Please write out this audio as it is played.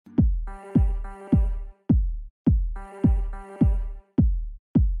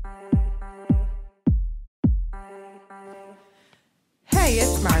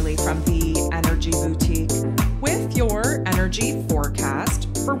from the Energy Boutique with your energy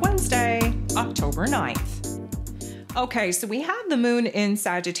forecast for Wednesday, October 9th. Okay, so we have the moon in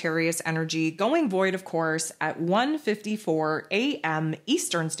Sagittarius energy going void, of course, at 1:54 a.m.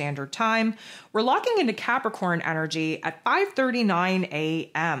 Eastern Standard Time. We're locking into Capricorn energy at 5:39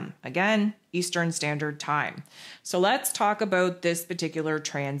 a.m. Again, Eastern Standard Time. So let's talk about this particular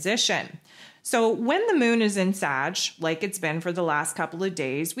transition. So when the moon is in Sag, like it's been for the last couple of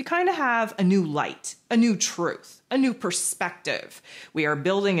days, we kind of have a new light, a new truth, a new perspective. We are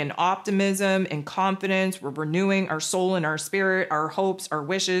building in optimism and confidence. We're renewing our soul and our spirit, our hopes, our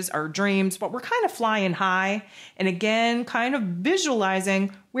wishes, our dreams, but we're kind of flying high. And again, kind of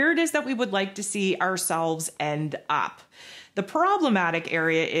visualizing where it is that we would like to see ourselves end up. The problematic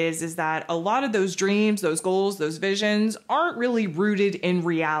area is that a lot of those dreams, those goals, those visions aren't really rooted in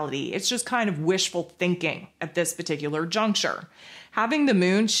reality. It's just kind of wishful thinking at this particular juncture. Having the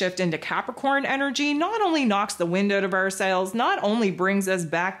moon shift into Capricorn energy not only knocks the wind out of our sails, not only brings us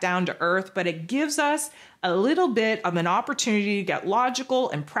back down to earth, but it gives us a little bit of an opportunity to get logical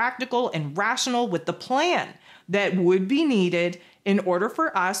and practical and rational with the plan that would be needed in order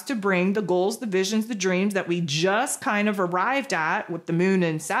for us to bring the goals, the visions, the dreams that we just kind of arrived at with the moon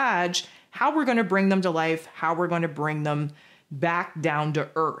in Sag, how we're going to bring them to life, how we're going to bring them back down to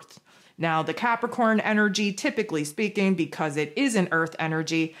earth. Now, the Capricorn energy, typically speaking, because it is an earth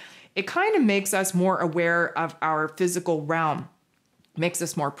energy, it kind of makes us more aware of our physical realm, makes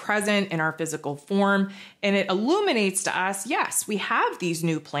us more present in our physical form, and it illuminates to us, yes, we have these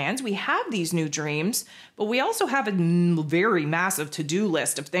new plans, we have these new dreams, but we also have a very massive to-do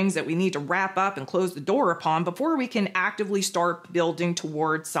list of things that we need to wrap up and close the door upon before we can actively start building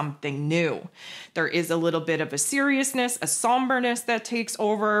towards something new. There is a little bit of a seriousness, a somberness that takes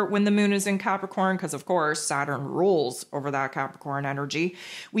over when the moon is in Capricorn, because of course Saturn rules over that Capricorn energy.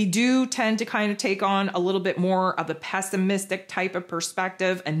 We do tend to kind of take on a little bit more of a pessimistic type of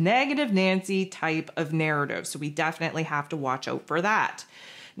perspective, a negative Nancy type of narrative. So we definitely have to watch out for that.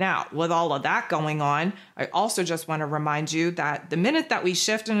 Now, with all of that going on, I also just want to remind you that the minute that we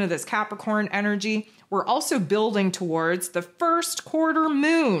shift into this Capricorn energy, we're also building towards the first quarter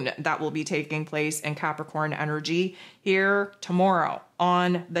moon that will be taking place in Capricorn energy here tomorrow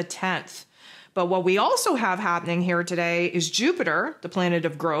on the 10th. But what we also have happening here today is Jupiter, the planet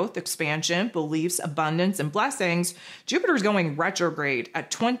of growth, expansion, beliefs, abundance, and blessings. Jupiter is going retrograde at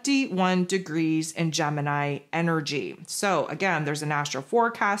 21 degrees in Gemini energy. So again, there's an astro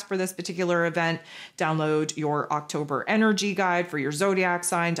forecast for this particular event. Download your October energy guide for your zodiac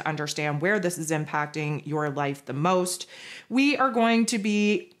sign to understand where this is impacting your life the most. We are going to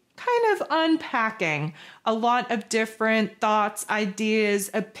be kind of unpacking a lot of different thoughts, ideas,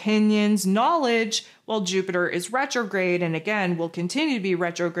 opinions, knowledge while Jupiter is retrograde. And again, will continue to be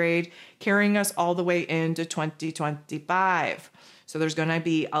retrograde, carrying us all the way into 2025. So there's going to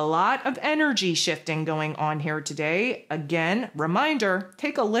be a lot of energy shifting going on here today. Again, reminder,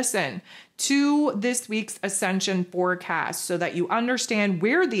 take a listen to this week's Ascension forecast so that you understand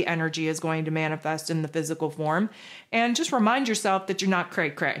where the energy is going to manifest in the physical form. And just remind yourself that you're not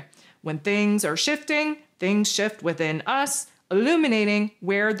cray-cray. When things are shifting, things shift within us, illuminating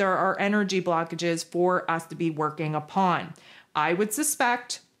where there are energy blockages for us to be working upon. I would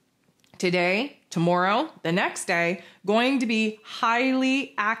suspect today, tomorrow, the next day, going to be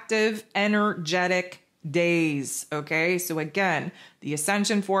highly active, energetic days, okay? So again, the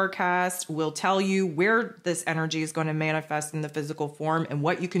Ascension forecast will tell you where this energy is going to manifest in the physical form and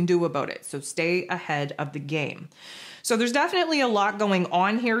what you can do about it. So stay ahead of the game. So there's definitely a lot going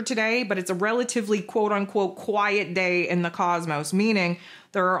on here today, but it's a relatively quote unquote quiet day in the cosmos, meaning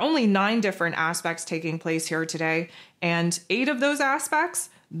there are only 9 different aspects taking place here today. And 8 of those aspects,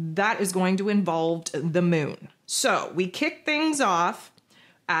 that is going to involve the moon. So we kick things off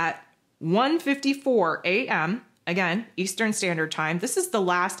at 1:54 a.m. Again, Eastern Standard Time. This is the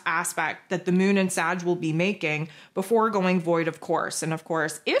last aspect that the moon and Sag will be making before going void, of course. And of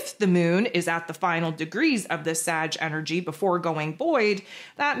course, if the moon is at the final degrees of the Sag energy before going void,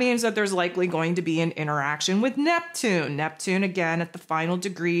 that means that there's likely going to be an interaction with Neptune. Neptune, again, at the final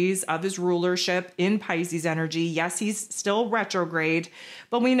degrees of his rulership in Pisces energy. Yes, he's still retrograde,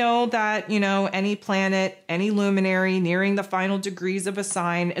 but we know that, any planet, any luminary nearing the final degrees of a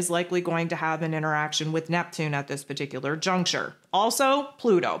sign is likely going to have an interaction with Neptune at this particular juncture. Also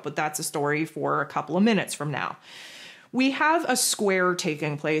Pluto, but that's a story for a couple of minutes from now. We have a square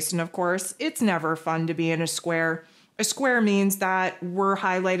taking place, and of course, it's never fun to be in a square. A square means that we're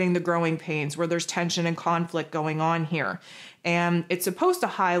highlighting the growing pains, where there's tension and conflict going on here. And it's supposed to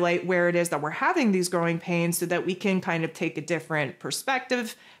highlight where it is that we're having these growing pains so that we can kind of take a different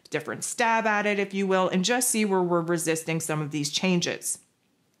perspective, different stab at it, if you will, and just see where we're resisting some of these changes.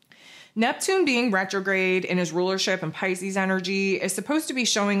 Neptune being retrograde in his rulership and Pisces energy is supposed to be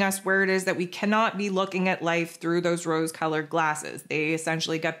showing us where it is that we cannot be looking at life through those rose-colored glasses. They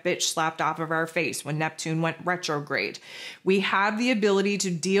essentially got bitch slapped off of our face when Neptune went retrograde. We have the ability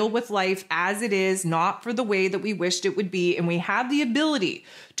to deal with life as it is, not for the way that we wished it would be, and we have the ability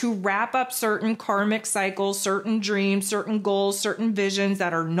to wrap up certain karmic cycles, certain dreams, certain goals, certain visions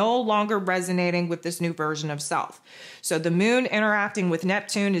that are no longer resonating with this new version of self. So the moon interacting with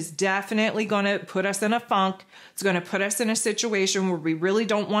Neptune is definitely going to put us in a funk. It's going to put us in a situation where we really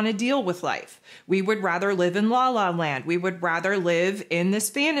don't want to deal with life. We would rather live in La La Land. We would rather live in this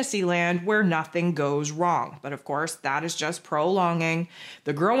fantasy land where nothing goes wrong. But of course, that is just prolonging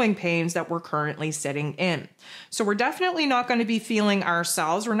the growing pains that we're currently sitting in. So we're definitely not going to be feeling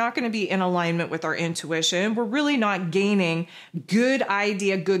ourselves. We're not going to be in alignment with our intuition. We're really not gaining good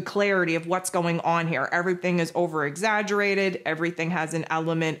idea, good clarity of what's going on here. Everything is over exaggerated. Everything has an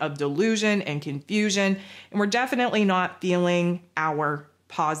element of delusion and confusion. And we're definitely not feeling our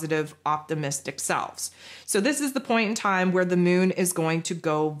positive, optimistic selves. So this is the point in time where the moon is going to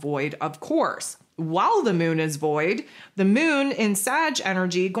go void, of course. While the moon is void, the moon in Sag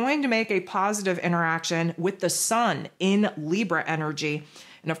energy going to make a positive interaction with the sun in Libra energy.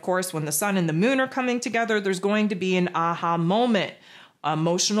 And of course, when the sun and the moon are coming together, there's going to be an aha moment,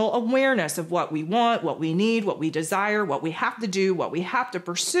 emotional awareness of what we want, what we need, what we desire, what we have to do, what we have to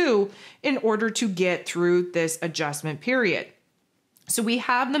pursue in order to get through this adjustment period. So we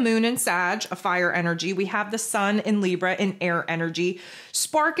have the moon in Sag, a fire energy. We have the sun in Libra, in air energy,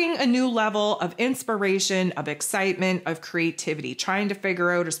 sparking a new level of inspiration, of excitement, of creativity, trying to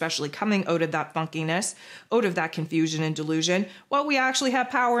figure out, especially coming out of that funkiness, out of that confusion and delusion, what we actually have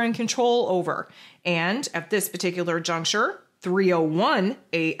power and control over. And at this particular juncture, 3:01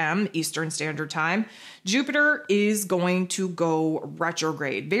 a.m. Eastern Standard Time, Jupiter is going to go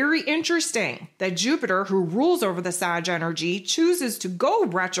retrograde. Very interesting that Jupiter, who rules over the Sag energy, chooses to go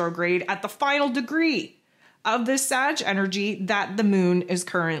retrograde at the final degree of this Sag energy that the moon is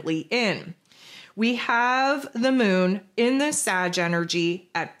currently in. We have the moon in the Sag energy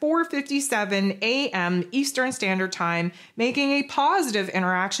at 4:57 a.m. Eastern Standard Time, making a positive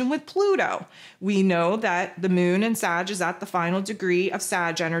interaction with Pluto. We know that the moon in Sag is at the final degree of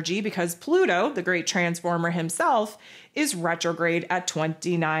Sag energy because Pluto, the great transformer himself, is retrograde at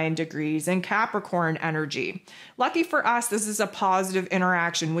 29 degrees in Capricorn energy. Lucky for us, this is a positive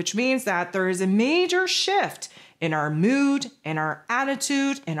interaction, which means that there is a major shift in our mood, in our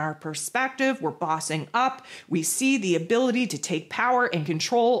attitude, in our perspective. We're bossing up. We see the ability to take power and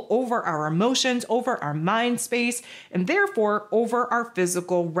control over our emotions, over our mind space, and therefore over our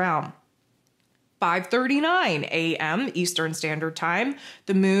physical realm. 5:39 a.m. Eastern Standard Time,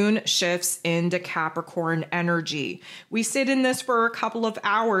 the moon shifts into Capricorn energy. We sit in this for a couple of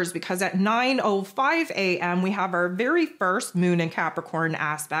hours because at 9:05 a.m. we have our very first moon in Capricorn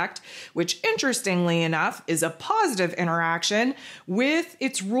aspect, which interestingly enough is a positive interaction with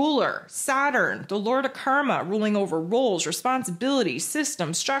its ruler, Saturn, the Lord of Karma, ruling over roles, responsibilities,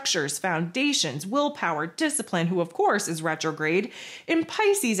 systems, structures, foundations, willpower, discipline, who of course is retrograde in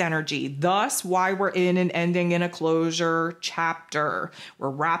Pisces energy. Thus, why we're in and ending in a closure chapter. We're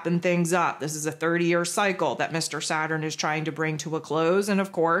wrapping things up. This is a 30-year cycle that Mr. Saturn is trying to bring to a close. And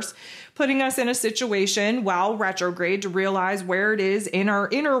of course, putting us in a situation while retrograde to realize where it is in our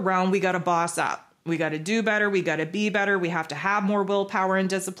inner realm, we got to boss up. We got to do better. We got to be better. We have to have more willpower and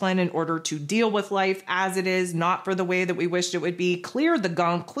discipline in order to deal with life as it is, not for the way that we wished it would be. Clear the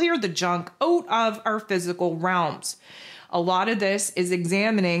gunk, clear the junk out of our physical realms. A lot of this is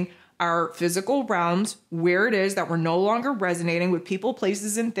examining our physical realms, where it is that we're no longer resonating with people,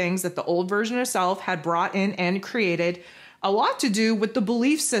 places, and things that the old version of self had brought in and created. A lot to do with the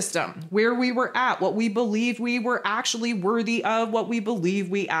belief system, where we were at, what we believed we were actually worthy of, what we believe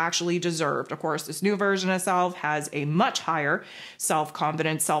we actually deserved. Of course, this new version of self has a much higher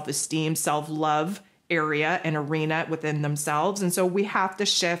self-confidence, self-esteem, self-love area and arena within themselves. And so we have to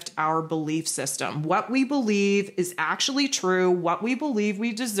shift our belief system. What we believe is actually true, what we believe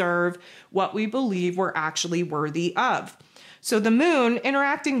we deserve, what we believe we're actually worthy of. So the moon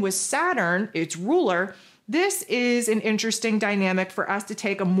interacting with Saturn, its ruler, this is an interesting dynamic for us to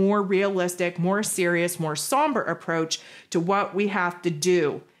take a more realistic, more serious, more somber approach to what we have to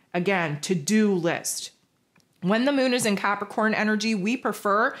do. Again, to-do list. When the moon is in Capricorn energy, we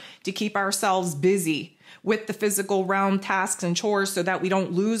prefer to keep ourselves busy. with the physical realm tasks and chores so that we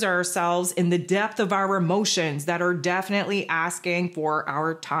don't lose ourselves in the depth of our emotions that are definitely asking for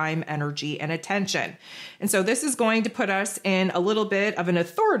our time, energy, and attention. And so this is going to put us in a little bit of an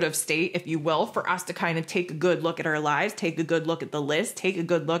authoritative state, if you will, for us to kind of take a good look at our lives, take a good look at the list, take a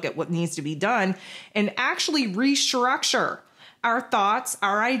good look at what needs to be done, and actually restructure our thoughts,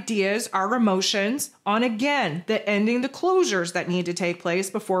 our ideas, our emotions on, again, the ending, the closures that need to take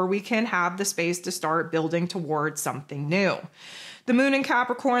place before we can have the space to start building towards something new. The moon in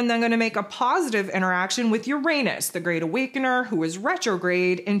Capricorn then going to make a positive interaction with Uranus, the great awakener, who is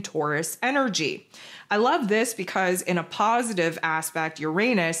retrograde in Taurus energy. I love this because in a positive aspect,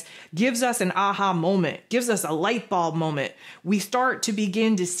 Uranus gives us an aha moment, gives us a light bulb moment. We start to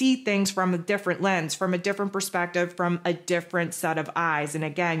begin to see things from a different lens, from a different perspective, from a different set of eyes. And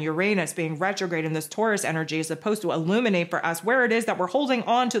again, Uranus being retrograde in this Taurus energy is supposed to illuminate for us where it is that we're holding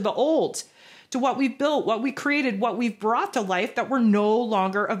on to the old, to what we've built, what we created, what we've brought to life that we're no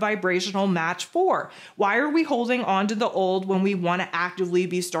longer a vibrational match for. Why are we holding on to the old when we want to actively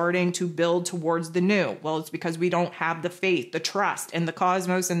be starting to build towards the new? Well, it's because we don't have the faith, the trust in the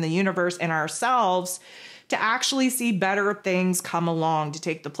cosmos and the universe and ourselves to actually see better things come along, to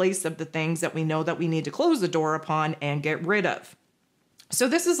take the place of the things that we know that we need to close the door upon and get rid of. So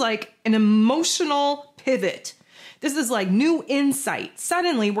this is like an emotional pivot. This is like new insight.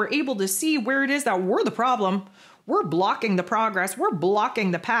 Suddenly, we're able to see where it is that we're the problem. We're blocking the progress. We're blocking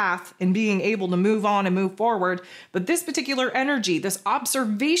the path in being able to move on and move forward. But this particular energy, this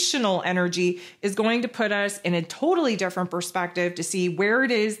observational energy, is going to put us in a totally different perspective to see where it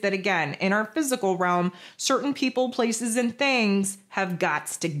is that, again, in our physical realm, certain people, places, and things have got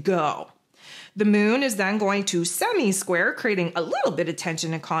to go. The moon is then going to semi-square, creating a little bit of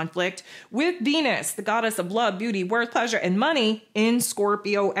tension and conflict with Venus, the goddess of love, beauty, worth, pleasure, and money in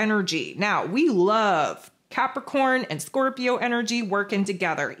Scorpio energy. Now, we love Capricorn and Scorpio energy working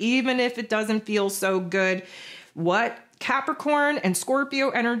together, even if it doesn't feel so good. What Capricorn and Scorpio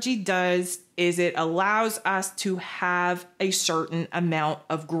energy does is it allows us to have a certain amount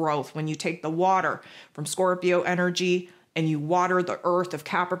of growth. When you take the water from Scorpio energy and you water the earth of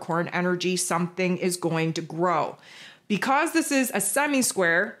Capricorn energy, something is going to grow. Because this is a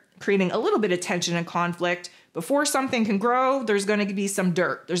semi-square, creating a little bit of tension and conflict, before something can grow, there's going to be some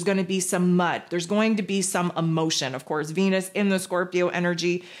dirt, there's going to be some mud, there's going to be some emotion. Of course, Venus in the Scorpio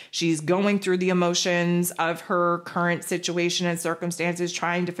energy, she's going through the emotions of her current situation and circumstances,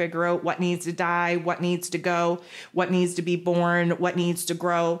 trying to figure out what needs to die, what needs to go, what needs to be born, what needs to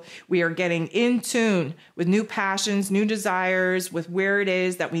grow. We are getting in tune with new passions, new desires, with where it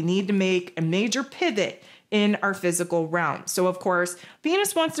is that we need to make a major pivot in our physical realm. So of course,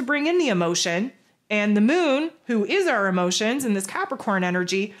 Venus wants to bring in the emotion, and the moon, who is our emotions in this Capricorn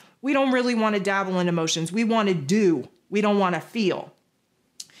energy, we don't really want to dabble in emotions. We want to do. We don't want to feel.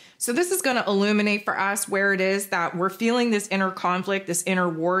 So this is going to illuminate for us where it is that we're feeling this inner conflict, this inner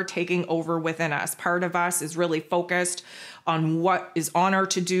war taking over within us. Part of us is really focused on what is on our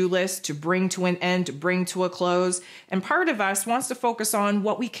to-do list to bring to an end, to bring to a close. And part of us wants to focus on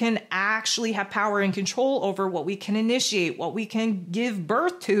what we can actually have power and control over, what we can initiate, what we can give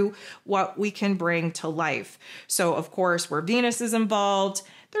birth to, what we can bring to life. So of course, where Venus is involved,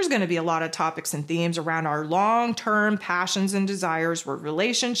 there's going to be a lot of topics and themes around our long-term passions and desires where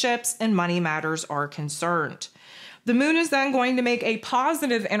relationships and money matters are concerned. The moon is then going to make a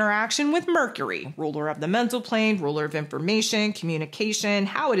positive interaction with Mercury, ruler of the mental plane, ruler of information, communication,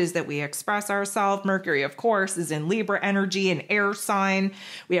 how it is that we express ourselves. Mercury, of course, is in Libra energy, an air sign.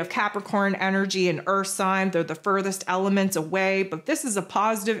 We have Capricorn energy, an earth sign. They're the furthest elements away, but this is a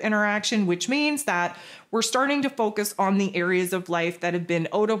positive interaction, which means that we're starting to focus on the areas of life that have been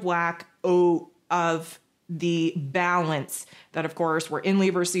out of whack, out of the balance that, of course, we're in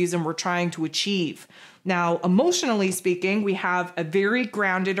Libra season, we're trying to achieve. Now, emotionally speaking, we have a very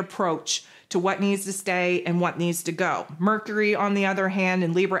grounded approach to what needs to stay and what needs to go. Mercury, on the other hand,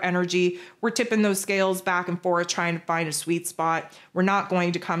 in Libra energy, we're tipping those scales back and forth, trying to find a sweet spot. We're not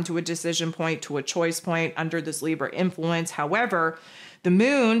going to come to a decision point, to a choice point under this Libra influence. However, the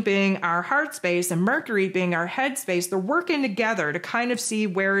moon being our heart space and Mercury being our head space, they're working together to kind of see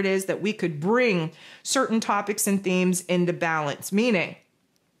where it is that we could bring certain topics and themes into balance. Meaning,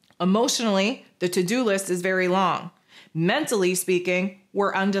 emotionally, the to-do list is very long. Mentally speaking,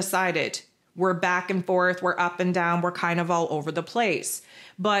 we're undecided. We're back and forth, we're up and down, we're kind of all over the place.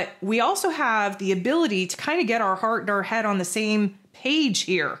 But we also have the ability to kind of get our heart and our head on the same page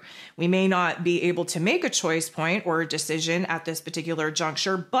here. We may not be able to make a choice point or a decision at this particular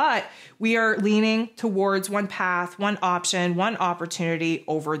juncture, but we are leaning towards one path, one option, one opportunity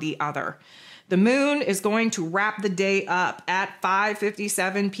over the other. The moon is going to wrap the day up at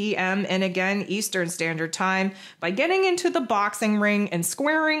 5:57 p.m. and again Eastern Standard Time by getting into the boxing ring and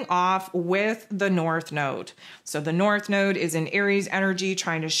squaring off with the North Node. So the North Node is in Aries energy,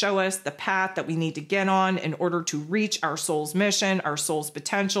 trying to show us the path that we need to get on in order to reach our soul's mission, our soul's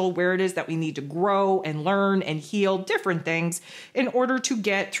potential, where it is that we need to grow and learn and heal different things in order to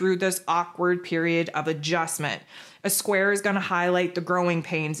get through this awkward period of adjustment. A square is going to highlight the growing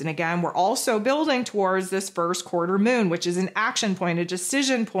pains. And again, we're also building towards this first quarter moon, which is an action point, a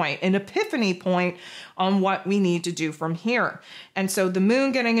decision point, an epiphany point on what we need to do from here. And so the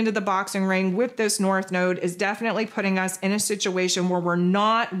moon getting into the boxing ring with this North Node is definitely putting us in a situation where we're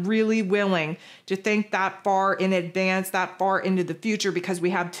not really willing to think that far in advance, that far into the future, because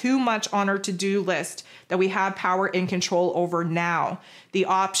we have too much on our to-do list that we have power and control over now. The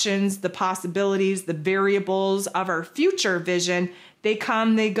options, the possibilities, the variables of our future vision, they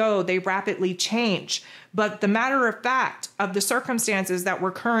come, they go, they rapidly change. But the matter of fact of the circumstances that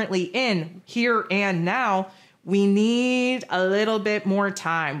we're currently in here and now, we need a little bit more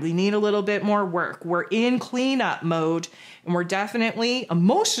time. We need a little bit more work. We're in cleanup mode, and we're definitely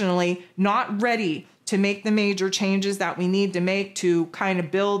emotionally not ready to make the major changes that we need to make to kind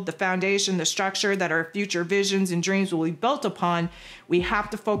of build the foundation, the structure that our future visions and dreams will be built upon. We have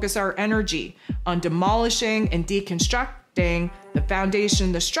to focus our energy on demolishing and deconstructing the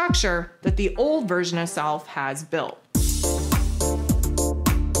foundation, the structure that the old version of self has built.